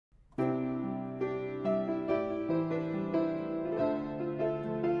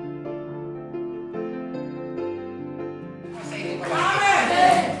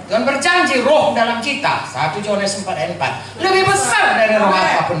Tuhan berjanji roh dalam kita, 1 Yohanes 4 ayat 4, lebih besar dari roh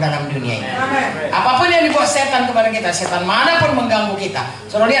apapun dalam dunia ini. Apapun yang dibuat setan kepada kita, setan manapun mengganggu kita.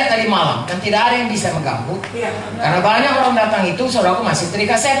 Saudara lihat tadi malam, kan tidak ada yang bisa mengganggu. Karena banyak orang datang itu, saudaraku masih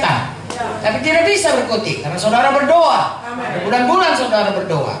terikat setan. Tapi tidak bisa berkutik, karena saudara berdoa. Berbulan-bulan saudara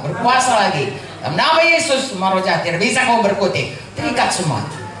berdoa, berpuasa lagi. Dalam nama Yesus, roh jahat tidak bisa kau berkutik. Terikat semua.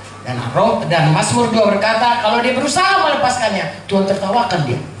 Dan Mazmur 2 berkata, kalau dia berusaha melepaskannya, Tuhan tertawakan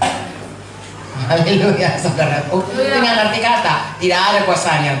dia. Haleluya, saudaraku. Dengan arti kata, tidak ada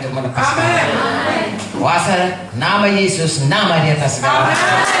kuasanya untuk melepaskannya. Kuasa nama Yesus, nama di atas segala.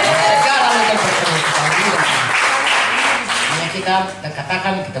 Segala lutut bertemu kita. Hanya kita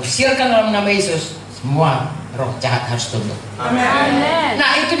katakan, kita usirkan dalam nama Yesus, semua roh jahat harus tunduk.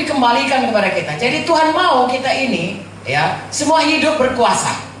 Nah, itu dikembalikan kepada kita. Jadi Tuhan mau kita ini, ya, semua hidup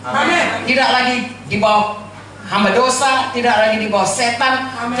berkuasa. Amen. Tidak lagi di bawah hamba dosa, tidak lagi di bawah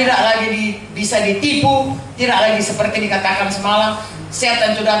setan. Amen. Tidak lagi bisa ditipu, tidak lagi seperti dikatakan semalam,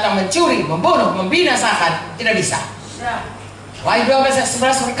 setan itu datang mencuri, membunuh, membinasakan. Tidak bisa. Wahyu 12 ayat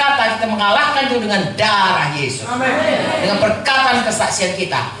 11 berkata, kita mengalahkan itu dengan darah Yesus. Amen. Dengan perkataan kesaksian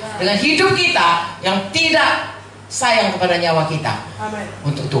kita, dengan hidup kita yang tidak sayang kepada nyawa kita. Amen.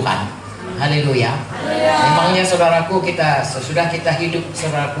 Untuk Tuhan. Haleluya. Memangnya saudaraku, kita sesudah kita hidup,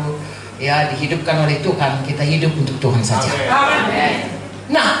 saudaraku, ya, dihidupkan oleh Tuhan, kita hidup untuk Tuhan saja.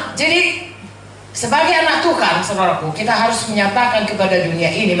 Nah, jadi sebagai anak Tuhan, saudaraku, kita harus menyatakan kepada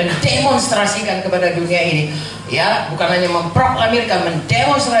dunia ini, mendemonstrasikan kepada dunia ini, ya, bukan hanya memproklamirkan,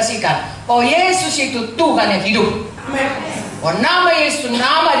 mendemonstrasikan bahwa Yesus itu Tuhan yang hidup. Oh, nama Yesus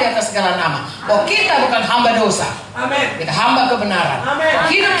nama di atas segala nama. Oh, kita bukan hamba dosa. Amen. Kita hamba kebenaran. Amen.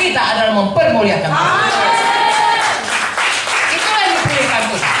 Hidup kita adalah mempermuliakan Tuhan. Itulah yang dipilihkan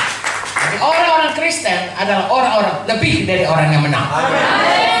Tuhan. Jadi orang-orang Kristen adalah orang-orang lebih dari orang yang menang.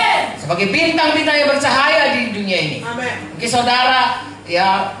 Amen. Sebagai bintang-bintang yang bercahaya di dunia ini. Amen. Mungkin saudara,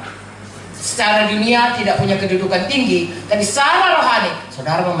 ya, secara dunia tidak punya kedudukan tinggi, tapi secara rohani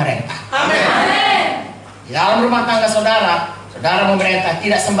saudara memerintah. Amen. Di dalam rumah tangga saudara, saudara memerintah,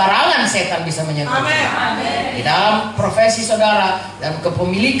 tidak sembarangan setan bisa menyentuh. Amen. Di dalam profesi saudara dan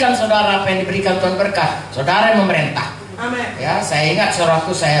kepemilikan saudara, apa yang diberikan Tuhan berkat, saudara yang memerintah. Amen. Ya, saya ingat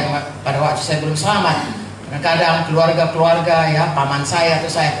saudaraku, saya pada waktu saya belum selamat, kadang keluarga-keluarga, ya, paman saya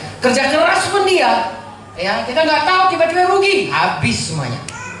atau saya kerja keras pun dia, ya, kita nggak tahu, tiba-tiba rugi, habis semuanya.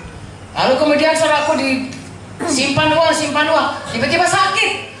 Lalu kemudian saudaraku disimpan uang, tiba-tiba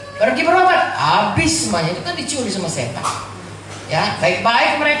sakit. Pergi berobat, habis semuanya. Itu kan dicuri sama setan. Ya,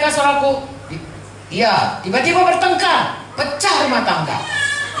 baik-baik mereka, saudaraku. Ya, tiba-tiba bertengkar, pecah rumah tangga.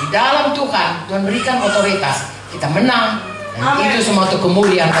 Di dalam Tuhan, Tuhan berikan otoritas. Kita menang. Dan Amen. Itu semua untuk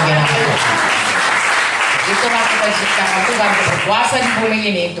kemuliaan bagi nama Tuhan. Itulah kita diciptakan Tuhan untuk berkuasa di bumi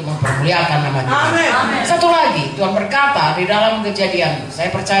ini untuk mempermuliakan nama Tuhan. Amen. Satu lagi, Tuhan berkata di dalam Kejadian, saya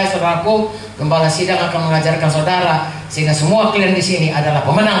percaya saudaraku, Gembala Sidang akan mengajarkan saudara sehingga semua kalian di sini adalah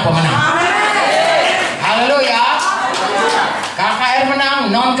pemenang-pemenang. Haleluya. KKR menang,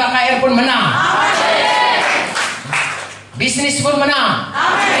 non KKR pun menang. Bisnis pun menang.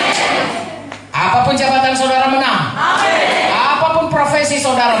 Apapun jabatan saudara menang. Apapun profesi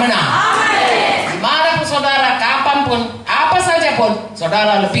saudara menang. Dimanapun saudara, kapanpun, apa saja pun,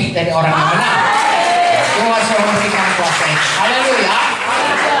 saudara lebih dari orang yang menang. Tuhan sudah memberikan kuasa itu. Haleluya.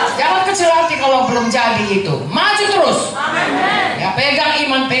 Jangan kecil hati kalau belum jadi itu. Maju terus. Ya, pegang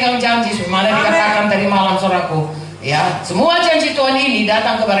iman, pegang janji. Malah dikatakan tadi malam saudaraku, ya, semua janji Tuhan ini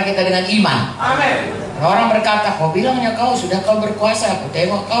datang kepada kita dengan iman. Orang berkata, kau bilangnya kau sudah kau berkuasa, aku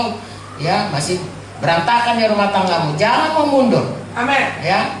tengok kau, ya, masih berantakan di rumah tanggamu. Jangan mau mundur.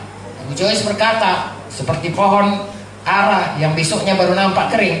 Ya, Ibu Joyce berkata, seperti pohon ara yang besoknya baru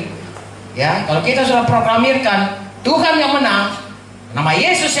nampak kering. Ya, kalau kita sudah proklamirkan Tuhan yang menang, nama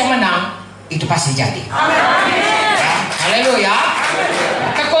Yesus yang menang, itu pasti jadi. Ya, haleluya.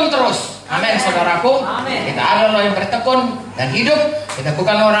 Tekun terus. Amin, saudaraku. Kita adalah yang bertekun dan hidup. Kita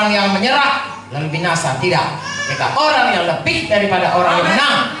bukan orang yang menyerah lalu binasa. Tidak. Kita orang yang lebih daripada orang yang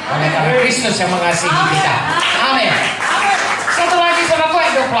menang oleh karena Kristus yang mengasihi kita. Amin. Satu lagi saudaraku,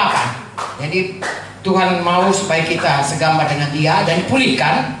 ayat 28. Jadi Tuhan mau supaya kita segambar dengan Dia dan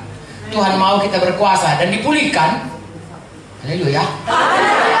dipulihkan. Tuhan mau kita berkuasa dan dipulihkan. Haleluya.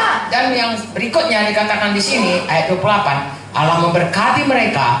 Dan yang berikutnya dikatakan di sini ayat 28, Allah memberkati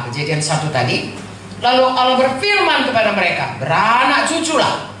mereka, Kejadian 1 tadi. Lalu Allah berfirman kepada mereka, beranak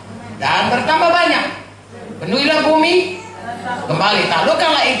cuculah dan bertambah banyak, penuhilah bumi, kembali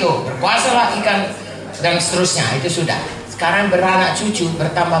taklukkanlah itu, berkuasalah ikan dan seterusnya. Itu sudah. Sekarang beranak cucu,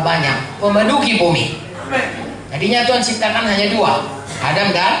 bertambah banyak, memenuhi bumi. Tadinya Tuhan ciptakan hanya 2,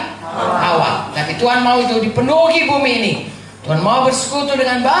 Adam dan Hawa. Tapi Tuhan mau itu dipenuhi bumi ini. Tuhan mau bersekutu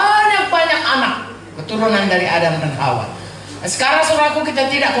dengan banyak-banyak anak keturunan dari Adam dan Hawa. Nah, sekarang saudaraku, kita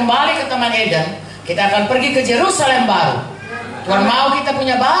tidak kembali ke Taman Eden. Kita akan pergi ke Yerusalem baru. Tuhan mau kita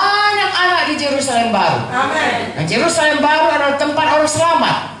punya banyak anak di Yerusalem baru. Amen. Dan Yerusalem baru adalah tempat orang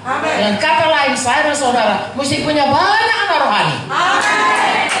selamat. Amen. Dengan kata lain, saya dan saudara mesti punya banyak anak rohani.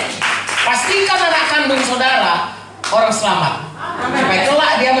 Amen. Pastikan anak kandung saudara orang selamat. Amen. Supaya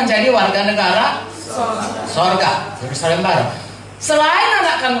kelak dia menjadi warga negara sorga, Yerusalem baru. Selain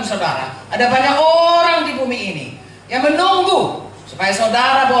anak kandung saudara, ada banyak orang di bumi ini yang menunggu supaya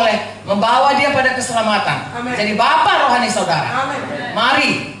saudara boleh membawa dia pada keselamatan. Amen. Jadi bapa rohani saudara. Amen.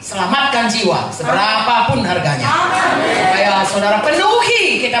 Mari selamatkan jiwa seberapapun harganya. Amen. Supaya saudara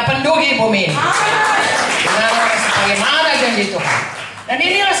kita penuhi bumi ini. Dengan sebagaimana janji Tuhan. Dan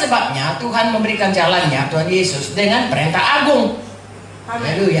inilah sebabnya Tuhan memberikan jalannya, Tuhan Yesus, dengan perintah agung.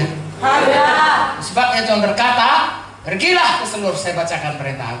 Haleluya. Sebabnya Tuhan berkata, pergilah ke seluruh, saya bacakan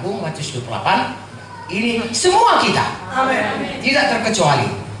perintah agung Matius 28. Ini semua kita. Amen. Tidak terkecuali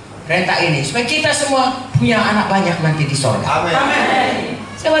perintah ini supaya kita semua punya anak banyak nanti di sorga. Amen.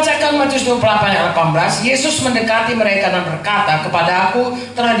 Saya bacakan Matius 28 ayat 18. Yesus mendekati mereka dan berkata, kepada aku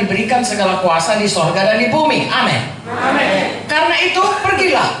telah diberikan segala kuasa di sorga dan di bumi. Amin. Amen. Karena itu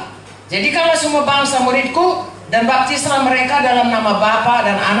pergilah, jadikanlah semua bangsa muridku dan baptislah mereka dalam nama Bapa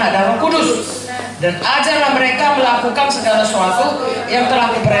dan Anak dan Roh Kudus, dan ajarlah mereka melakukan segala sesuatu yang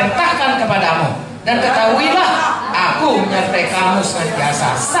telah kuperintahkan kepadamu. Dan ketahuilah, aku menyertai kamu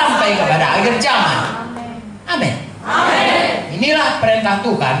senantiasa sampai kepada akhir zaman. Amin. Amin. Inilah perintah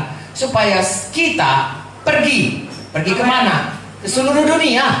Tuhan supaya kita pergi kemana? Ke seluruh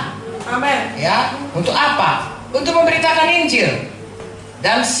dunia. Amin. Ya, untuk apa? Untuk memberitakan Injil.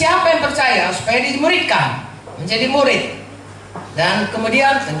 Dan siapa yang percaya supaya dimuridkan menjadi murid. Dan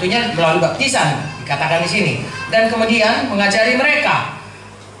kemudian tentunya melalui baptisan dikatakan di sini. Dan kemudian mengajari mereka.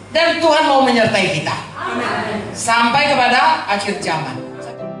 Dan Tuhan mau menyertai kita. Amen. Sampai kepada akhir zaman.